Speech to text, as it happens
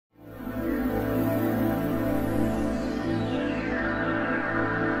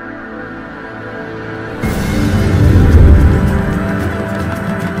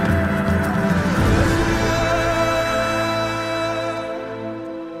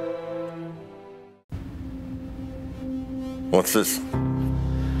What's this?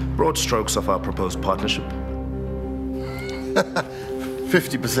 Broad strokes of our proposed partnership.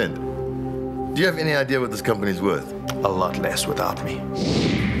 50%. Do you have any idea what this company's worth? A lot less without me.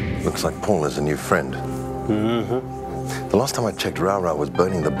 Looks like Paul is a new friend. The last time I checked, Rara was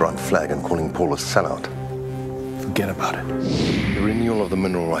burning the Brunt flag and calling Paul a sellout. Forget about it. The renewal of the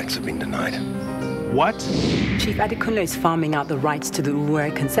mineral rights have been denied. What? Chief Adekunle is farming out the rights to the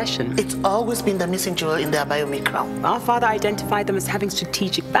Uwere concession. It's always been the missing jewel in their biomic crown. Our father identified them as having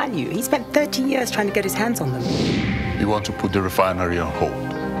strategic value. He spent 30 years trying to get his hands on them. You want to put the refinery on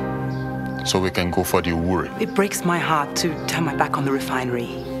hold so we can go for the Uwere. It breaks my heart to turn my back on the refinery.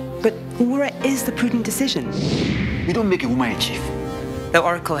 But Uwere is the prudent decision. You don't make a woman a chief. The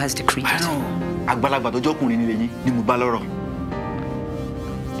Oracle has decreed. I know.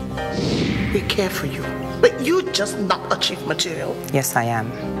 We care for you, but you're just not a chief material. Yes, I am.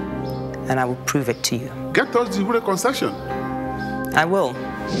 And I will prove it to you. Get us the Uwere concession. I will.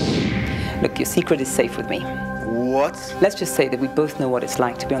 Look, your secret is safe with me. What? Let's just say that we both know what it's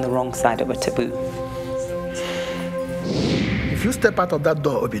like to be on the wrong side of a taboo. If you step out of that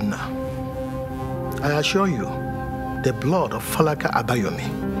door, Obinna, I assure you, the blood of Falaka Abayomi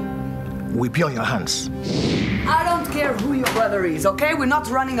will be on your hands. I don't care who your brother is, okay? We're not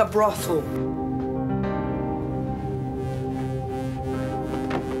running a brothel.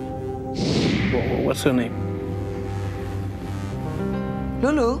 What's her name?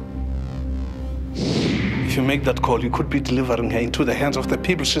 Lulu? If you make that call, you could be delivering her into the hands of the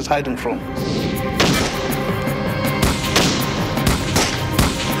people she's hiding from.